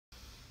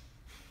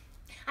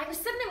I was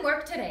sitting in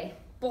work today,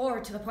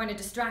 bored to the point of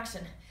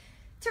distraction.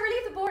 To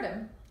relieve the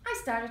boredom, I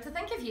started to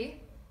think of you.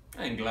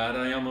 I'm glad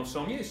I am of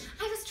some use.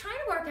 I was trying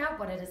to work out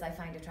what it is I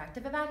find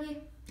attractive about you.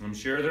 I'm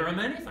sure there are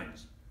many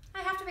things.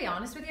 I have to be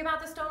honest with you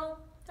about this, Donal.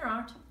 There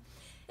aren't.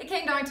 It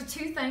came down to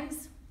 2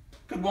 things.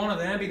 Could one of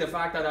them be the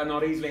fact that I'm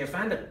not easily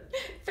offended?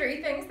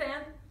 3 things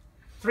then.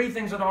 3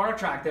 things that are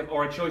attractive,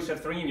 or a choice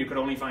of 3 and you could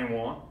only find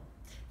one?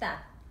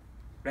 That.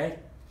 Right.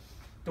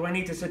 Do I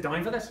need to sit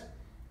down for this?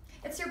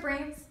 It's your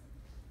brains.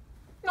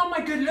 Not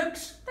my good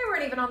looks. They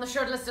weren't even on the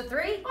short list of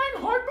 3.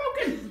 I'm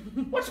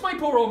heartbroken. What's my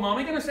poor old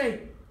mommy going to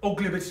say?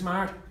 Ugly but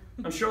smart.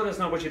 I'm sure that's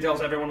not what she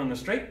tells everyone on the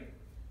street.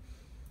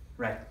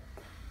 Right.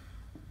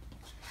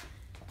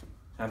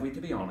 Have we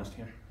to be honest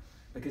here?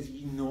 Because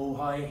you know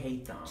how I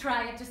hate that.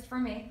 Try it just for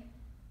me.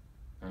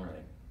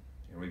 Alright,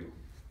 here we go.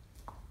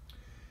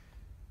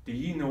 Do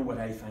you know what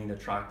I find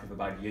attractive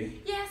about you?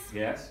 Yes.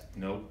 Yes?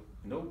 No?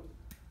 No?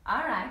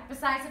 Alright,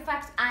 besides the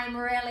fact I'm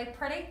really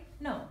pretty,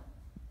 no.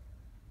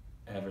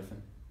 Everything.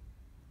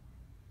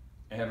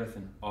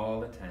 Everything, all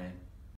the time.